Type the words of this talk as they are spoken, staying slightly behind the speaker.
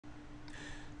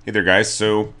Hey there, guys.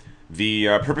 So the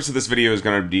purpose of this video is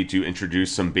going to be to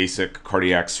introduce some basic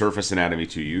cardiac surface anatomy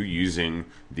to you using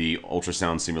the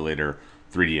ultrasound simulator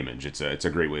 3D image. It's a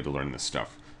great way to learn this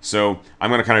stuff. So I'm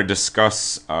going to kind of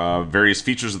discuss various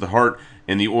features of the heart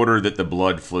in the order that the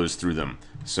blood flows through them.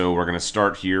 So we're going to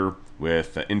start here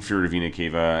with inferior vena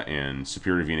cava and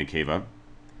superior vena cava,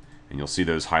 and you'll see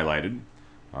those highlighted.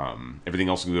 Everything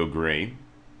else will go gray.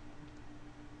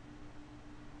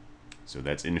 So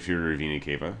that's inferior vena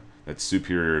cava, that's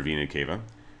superior vena cava.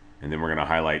 And then we're going to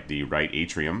highlight the right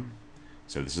atrium.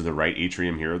 So this is the right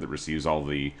atrium here that receives all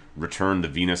the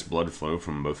venous blood flow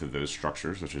from both of those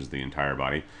structures, which is the entire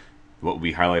body. What will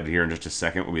be highlighted here in just a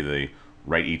second will be the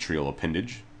right atrial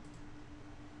appendage.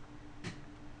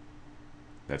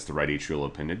 That's the right atrial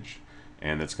appendage.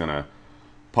 And that's going to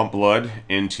pump blood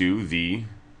into the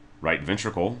right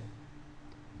ventricle.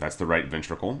 That's the right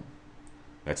ventricle.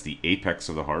 That's the apex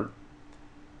of the heart.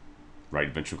 Right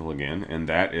ventricle again, and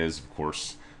that is, of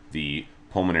course, the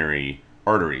pulmonary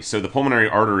artery. So the pulmonary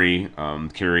artery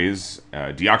carries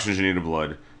deoxygenated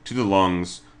blood to the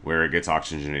lungs, where it gets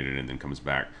oxygenated and then comes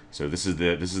back. So this is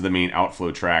the main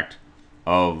outflow tract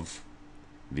of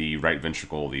the right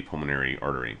ventricle, the pulmonary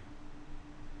artery.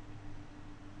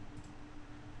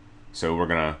 So we're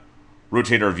gonna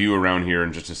rotate our view around here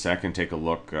in just a sec and take a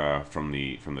look from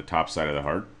the top side of the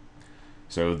heart.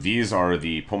 So these are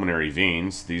the pulmonary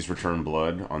veins. These return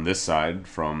blood on this side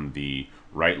from the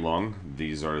right lung.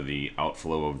 These are the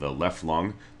outflow of the left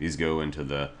lung. These go into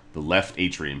the left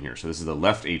atrium here. So this is the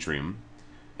left atrium.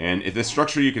 And if this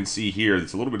structure you can see here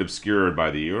that's a little bit obscured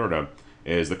by the aorta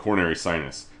is the coronary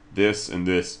sinus. This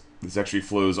actually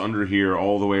flows under here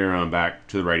all the way around back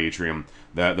to the right atrium.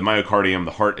 The myocardium,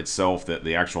 the heart itself,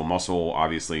 the actual muscle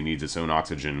obviously needs its own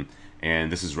oxygen,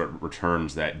 and this is what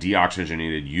returns that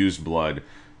deoxygenated used blood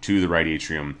to the right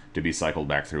atrium to be cycled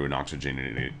back through and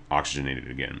oxygenated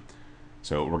again.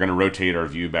 So we're going to rotate our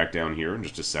view back down here in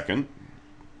just a second.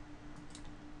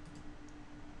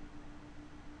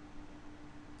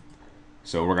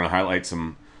 So we're going to highlight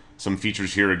some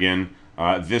features here again.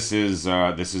 This is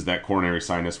that coronary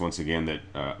sinus once again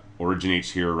that originates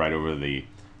here right over the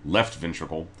left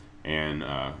ventricle and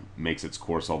makes its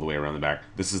course all the way around the back.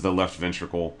 This is the left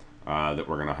ventricle that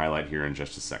we're going to highlight here in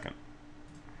just a second.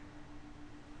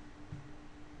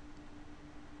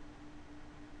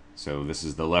 So this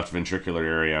is the left ventricular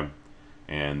area,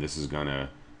 and this is going to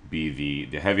be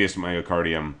the heaviest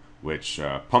myocardium, which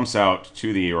pumps out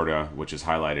to the aorta, which is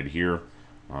highlighted here.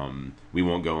 We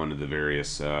won't go into the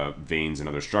various veins and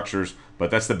other structures, but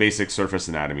that's the basic surface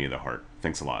anatomy of the heart.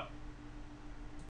 Thanks a lot.